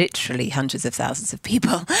to literally hundreds of thousands of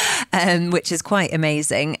people, which is quite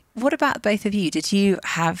amazing. What about both of you? Did you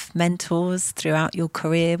have mentors throughout your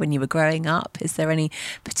career when you were growing up? Is there any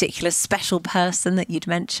particular special person that you'd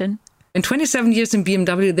mention? In 27 years in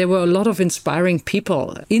BMW, there were a lot of inspiring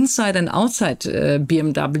people inside and outside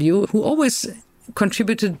BMW who always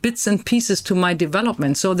contributed bits and pieces to my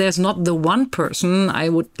development. So there's not the one person I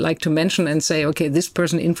would like to mention and say, okay, this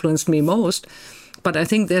person influenced me most. But I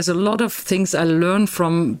think there's a lot of things I learned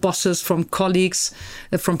from bosses, from colleagues,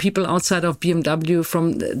 from people outside of BMW,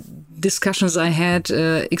 from discussions I had,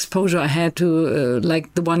 exposure I had to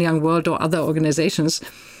like the One Young World or other organizations.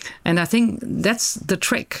 And I think that's the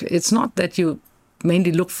trick. It's not that you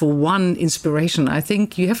mainly look for one inspiration. I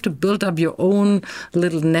think you have to build up your own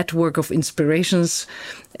little network of inspirations,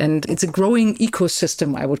 and it's a growing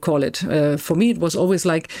ecosystem, I would call it. For me, it was always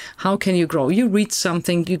like, how can you grow? You read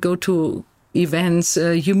something, you go to events,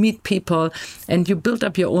 you meet people, and you build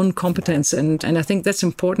up your own competence. And I think that's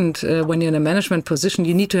important when you're in a management position.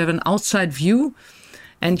 You need to have an outside view,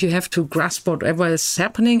 and you have to grasp whatever is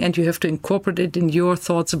happening, and you have to incorporate it in your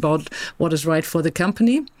thoughts about what is right for the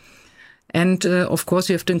company. And, of course,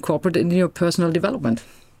 you have to incorporate it in your personal development.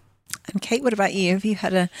 And Kate, what about you? Have you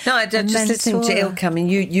had a No, I just listening to Ilka. I mean,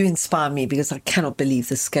 you inspire me because I cannot believe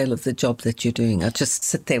the scale of the job that you're doing. I just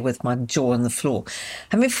sit there with my jaw on the floor.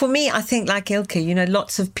 I mean, for me, I think like Ilka,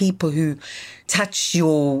 lots of people who touch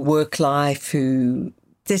your work life,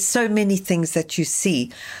 there's so many things that you see.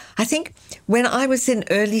 I think when I was in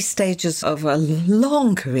early stages of a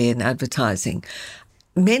long career in advertising,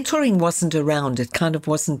 mentoring wasn't around. It kind of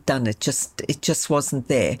wasn't done. It just wasn't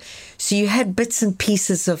there. So you had bits and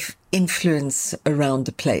pieces of influence around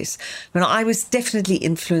the place. When I was definitely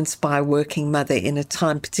influenced by a working mother in a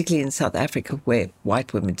time, particularly in South Africa, where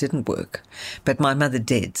white women didn't work, but my mother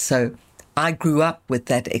did. So I grew up with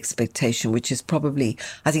that expectation, which is probably,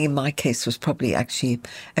 I think in my case, was probably actually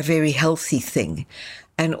a very healthy thing.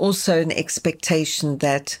 And also an expectation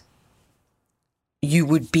that you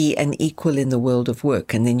would be an equal in the world of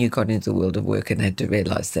work. And then you got into the world of work and had to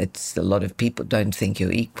realize that a lot of people don't think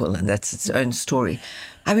you're equal, and that's its own story.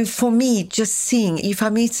 I mean, for me, just seeing, if I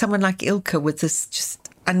meet someone like Ilka with this just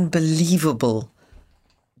unbelievable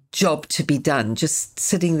job to be done, just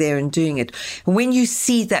sitting there and doing it. And when you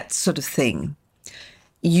see that sort of thing,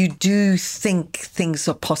 you do think things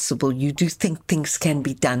are possible. You do think things can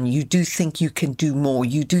be done. You do think you can do more.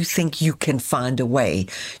 You do think you can find a way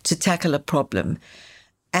to tackle a problem.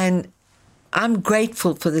 And I'm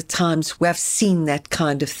grateful for the times where I've seen that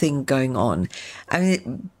kind of thing going on. I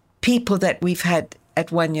mean, people that we've had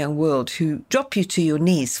at One Young World who drop you to your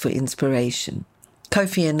knees for inspiration.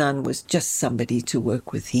 Kofi Annan was just somebody to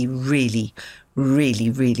work with. He really, really,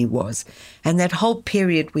 really was. And that whole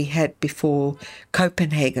period we had before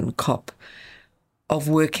Copenhagen COP of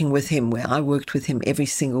working with him, where I worked with him every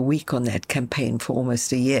single week on that campaign for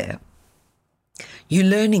almost a year. You're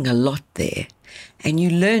learning a lot there. And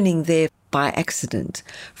you're learning there by accident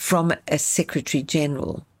from a Secretary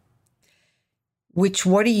General. Which,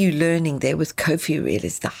 what are you learning there with Kofi really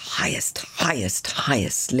is the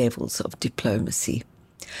highest levels of diplomacy.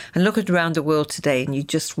 And look at around the world today and you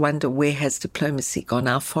just wonder, where has diplomacy gone?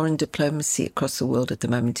 Our foreign diplomacy across the world at the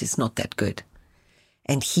moment is not that good.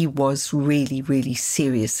 And he was really, really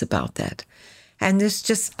serious about that. And there's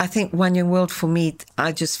just, I think, One Young World for me,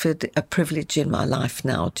 I just feel a privilege in my life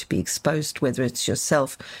now to be exposed, whether it's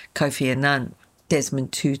yourself, Kofi Annan,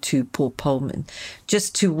 Desmond Tutu, Paul Pullman,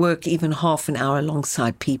 just to work even half an hour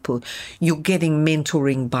alongside people. You're getting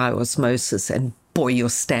mentoring by osmosis, and boy, your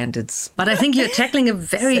standards. But I think you're tackling a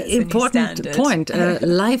very important point,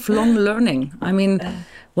 lifelong learning. I mean,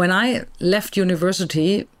 when I left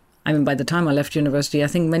university, by the time I left university, I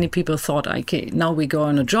think many people thought, okay, now we go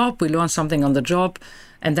on a job, we learn something on the job,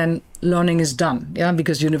 and then learning is done. Yeah,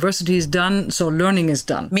 because university is done, so learning is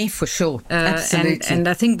done. Me for sure. Absolutely. And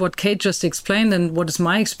I think what Kate just explained, and what is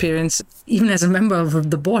my experience, even as a member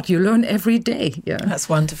of the board, you learn every day. Yeah, that's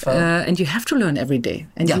wonderful. And you have to learn every day.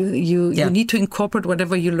 And you need to incorporate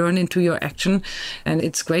whatever you learn into your action. And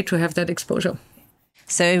it's great to have that exposure.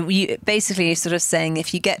 So you basically you're sort of saying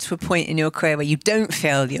if you get to a point in your career where you don't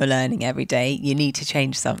feel you're learning every day, you need to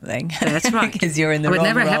change something. That's right. Because you're in the wrong role.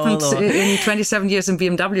 It never happened in 27 years in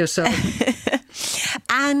BMW. So.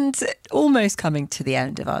 And almost coming to the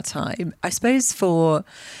end of our time, I suppose for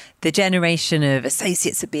the generation of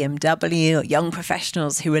associates at BMW or young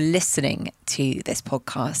professionals who are listening to this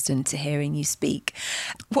podcast and to hearing you speak,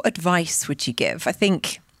 what advice would you give? I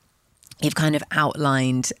think you've kind of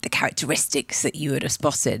outlined the characteristics that you would have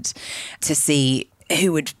spotted to see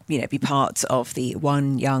who would, be part of the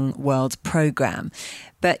One Young World programme.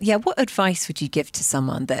 But what advice would you give to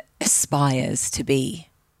someone that aspires to be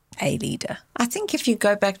a leader? I think if you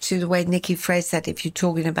go back to the way Nikki phrased that, if you're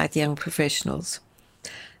talking about young professionals,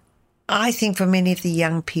 I think for many of the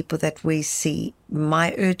young people that we see,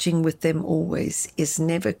 my urging with them always is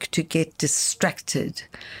never to get distracted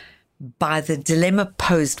by the dilemma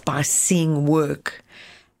posed by seeing work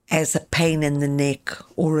as a pain in the neck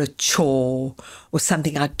or a chore or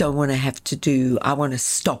something I don't want to have to do. I want to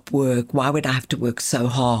stop work. Why would I have to work so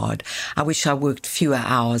hard? I wish I worked fewer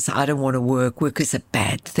hours. I don't want to work. Work is a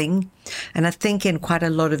bad thing. And I think in quite a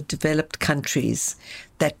lot of developed countries,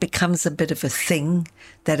 that becomes a bit of a thing,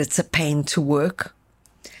 that it's a pain to work.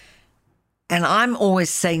 And I'm always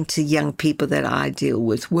saying to young people that I deal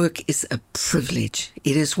with, work is a privilege.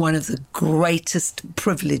 It is one of the greatest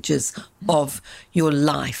privileges of your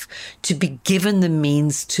life. To be given the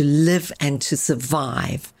means to live and to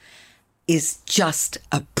survive is just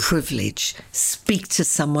a privilege. Speak to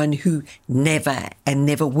someone who never and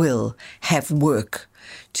never will have work.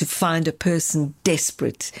 To find a person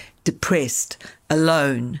desperate, depressed,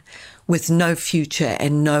 alone, with no future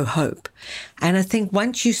and no hope. And I think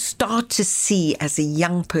once you start to see as a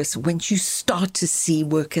young person, once you start to see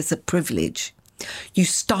work as a privilege, you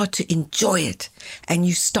start to enjoy it and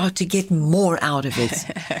you start to get more out of it.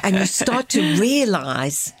 And you start to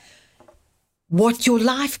realize what your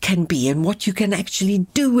life can be and what you can actually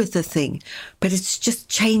do with the thing. But it's just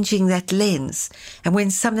changing that lens. And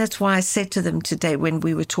that's why I said to them today when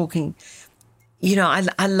we were talking,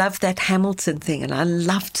 I love that Hamilton thing, and I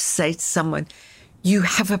love to say to someone, you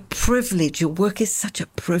have a privilege. Your work is such a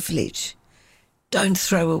privilege. Don't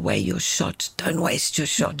throw away your shot. Don't waste your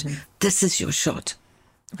shot. Mm-hmm. This is your shot.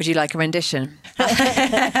 Would you like a rendition?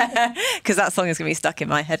 Because that song is going to be stuck in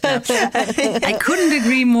my head now. I couldn't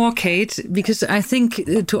agree more, Kate, because I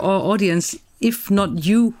think to our audience, if not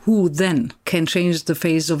you, who then can change the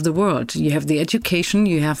face of the world? You have the education,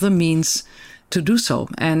 you have the means to do so.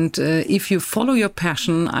 And if you follow your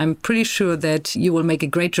passion, I'm pretty sure that you will make a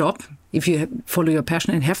great job. If you follow your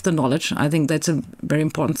passion and have the knowledge, I think that's a very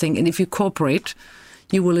important thing. And if you cooperate,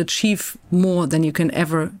 you will achieve more than you can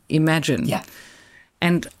ever imagine. Yeah.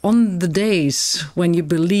 And on the days when you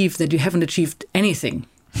believe that you haven't achieved anything,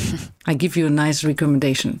 I give you a nice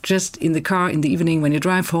recommendation. Just in the car in the evening when you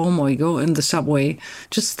drive home or you go in the subway,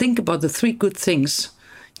 just think about the 3 good things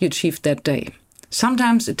you achieved that day.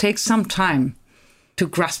 Sometimes it takes some time to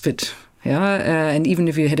grasp it, and even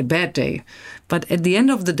if you had a bad day. But at the end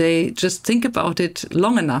of the day, just think about it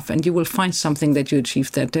long enough and you will find something that you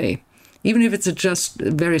achieved that day. Even if it's just a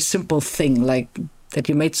very simple thing, like that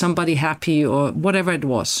you made somebody happy or whatever it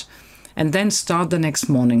was. And then start the next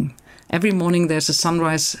morning. Every morning there's a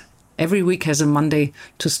sunrise. Every week has a Monday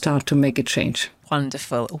to start to make a change.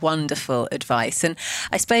 Wonderful, wonderful advice. And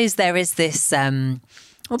I suppose there is this a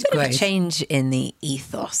bit of a change in the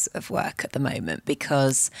ethos of work at the moment,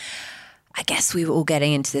 because I guess we were all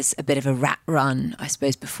getting into this a bit of a rat run, I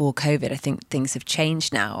suppose, before COVID. I think things have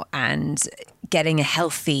changed now, and getting a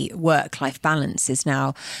healthy work-life balance is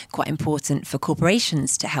now quite important for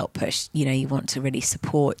corporations to help push. You want to really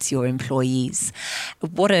support your employees.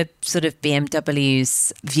 What are sort of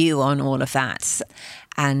BMW's view on all of that?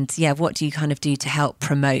 And what do you kind of do to help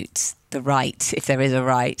promote the right, if there is a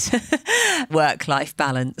right, work-life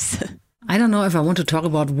balance? I don't know if I want to talk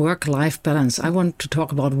about work-life balance. I want to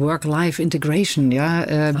talk about work-life integration,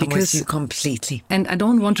 I'm with you completely. And I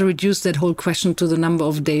don't want to reduce that whole question to the number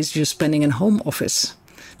of days you're spending in home office.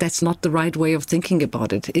 That's not the right way of thinking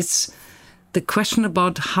about it. It's the question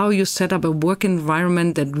about how you set up a work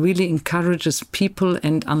environment that really encourages people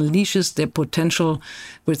and unleashes their potential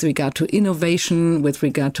with regard to innovation, with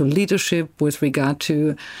regard to leadership, with regard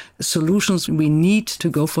to solutions we need to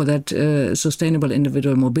go for that sustainable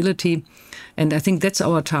individual mobility. And I think that's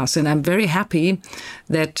our task. And I'm very happy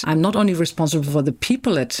that I'm not only responsible for the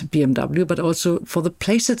people at BMW, but also for the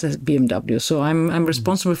places at BMW. So I'm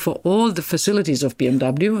responsible for all the facilities of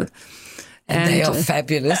BMW. And they are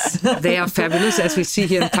fabulous. They are fabulous, as we see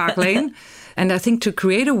here in Park Lane. And I think to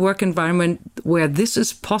create a work environment where this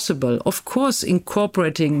is possible, of course,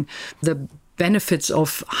 incorporating the benefits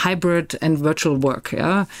of hybrid and virtual work,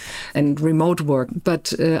 and remote work.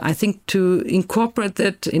 But I think to incorporate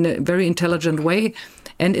that in a very intelligent way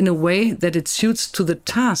and in a way that it suits to the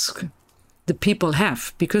task the people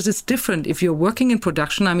have, because it's different. If you're working in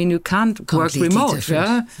production, I mean, you can't work remote.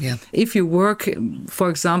 Yeah? If you work, for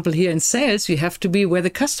example, here in sales, you have to be where the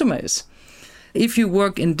customer is. If you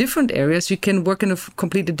work in different areas, you can work in a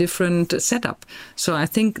completely different setup. So I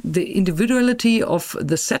think the individuality of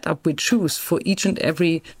the setup we choose for each and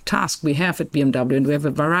every task we have at BMW, and we have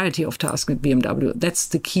a variety of tasks at BMW, that's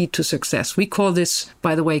the key to success. We call this,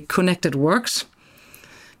 by the way, connected works,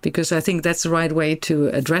 because I think that's the right way to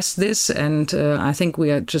address this. And I think we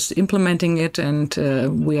are just implementing it,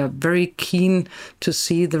 and we are very keen to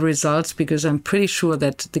see the results, because I'm pretty sure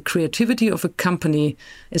that the creativity of a company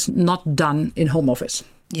is not done in home office.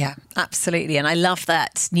 Yeah, absolutely. And I love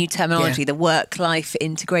that new terminology, the work-life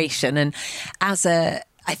integration. And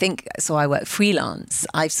I think, so I work freelance.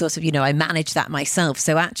 I've sort of, I manage that myself.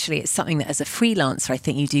 So actually it's something that as a freelancer, I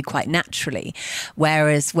think you do quite naturally.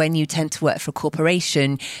 Whereas when you tend to work for a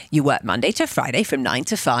corporation, you work Monday to Friday from 9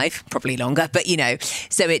 to 5, probably longer, but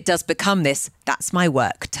so it does become this, that's my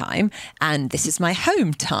work time and this is my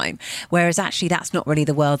home time. Whereas actually that's not really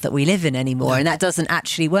the world that we live in anymore. No. And that doesn't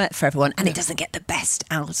actually work for everyone. And it doesn't get the best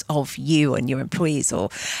out of you and your employees or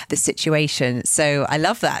the situation. So I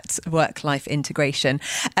love that work-life integration.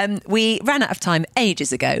 We ran out of time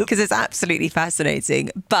ages ago because it's absolutely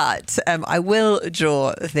fascinating, but I will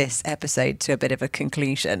draw this episode to a bit of a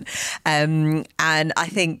conclusion. And I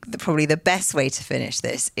think probably the best way to finish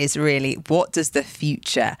this is really, what does the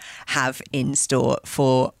future have in store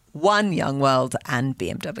for One Young World and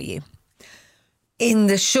BMW? In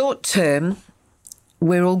the short term,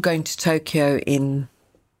 we're all going to Tokyo in,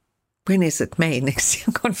 when is it? May next year.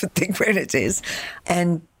 I can't think when it is.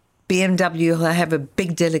 And BMW will have a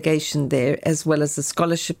big delegation there, as well as a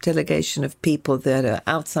scholarship delegation of people that are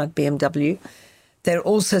outside BMW. They're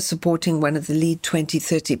also supporting one of the Lead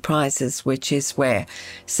 2030 prizes, which is where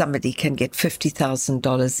somebody can get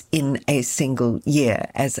 $50,000 in a single year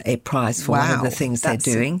as a prize for one of the things they're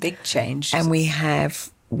doing. That's a big change. And we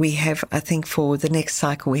have, I think for the next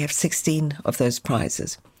cycle, we have 16 of those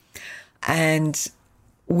prizes. And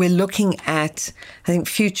we're looking at, I think,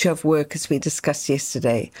 future of work, as we discussed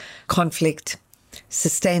yesterday, conflict,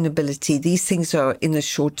 sustainability. These things are in the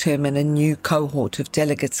short term, and a new cohort of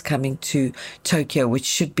delegates coming to Tokyo, which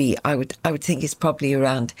should be, I would think, is probably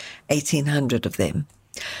around 1,800 of them.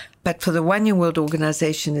 But for the One Young World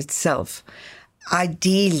organization itself,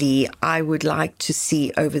 ideally, I would like to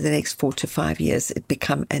see over the next 4 to 5 years it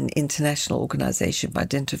become an international organization by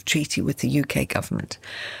dint of treaty with the UK government.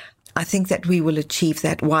 I think that we will achieve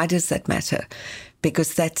that. Why does that matter?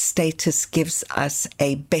 Because that status gives us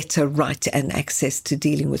a better right and access to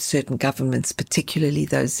dealing with certain governments, particularly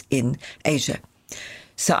those in Asia.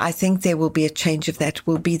 So I think there will be a change of that.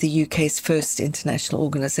 We'll be the UK's first international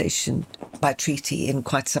organization by treaty in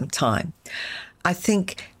quite some time. I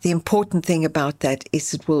think the important thing about that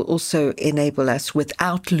is it will also enable us,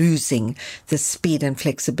 without losing the speed and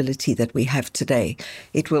flexibility that we have today,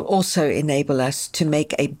 it will also enable us to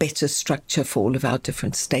make a better structure for all of our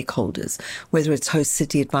different stakeholders, whether it's host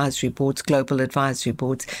city advisory boards, global advisory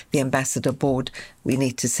boards, the ambassador board. We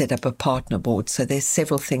need to set up a partner board. So there's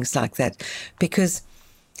several things like that, because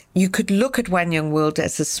you could look at One Young World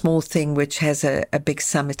as a small thing which has a big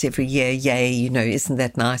summit every year. Yay, isn't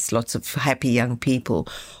that nice? Lots of happy young people.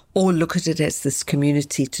 Or look at it as this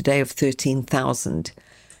community today of 13,000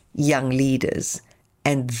 young leaders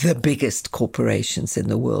and the biggest corporations in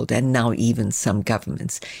the world, and now even some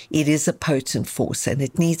governments. It is a potent force, and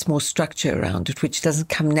it needs more structure around it, which doesn't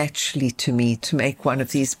come naturally to me to make one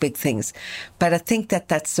of these big things. But I think that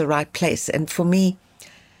that's the right place. And for me,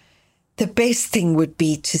 The best thing would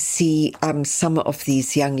be to see some of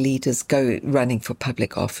these young leaders go running for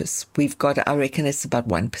public office. We've got, I reckon it's about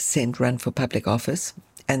 1% run for public office,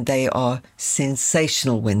 and they are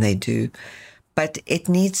sensational when they do. But it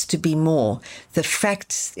needs to be more. The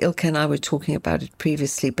fact, Ilka and I were talking about it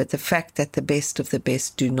previously, but the fact that the best of the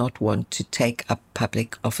best do not want to take up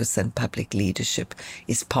public office and public leadership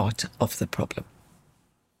is part of the problem.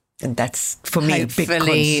 And that's, for me, a big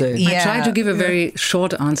concern. I try to give a very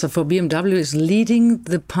short answer. For BMW is leading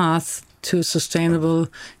the path to sustainable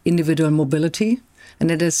individual mobility.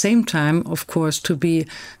 And at the same time, of course, to be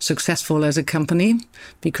successful as a company,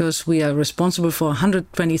 because we are responsible for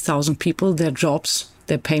 120,000 people, their jobs,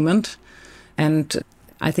 their payment. And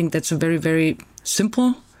I think that's a very, very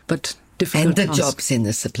simple but difficult and the task. Jobs in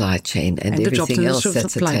the supply chain and everything else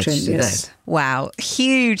that's attached to that. Wow.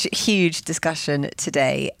 Huge discussion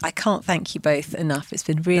today. I can't thank you both enough. It's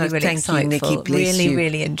been really insightful. You, Nikki. Bless you.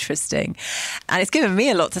 Really interesting. And it's given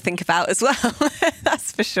me a lot to think about as well.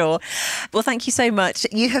 That's for sure. Well, thank you so much.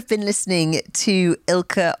 You have been listening to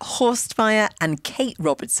Ilka Horstmeier and Kate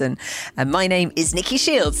Robertson. And my name is Nikki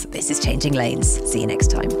Shields. This is Changing Lanes. See you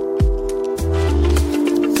next time.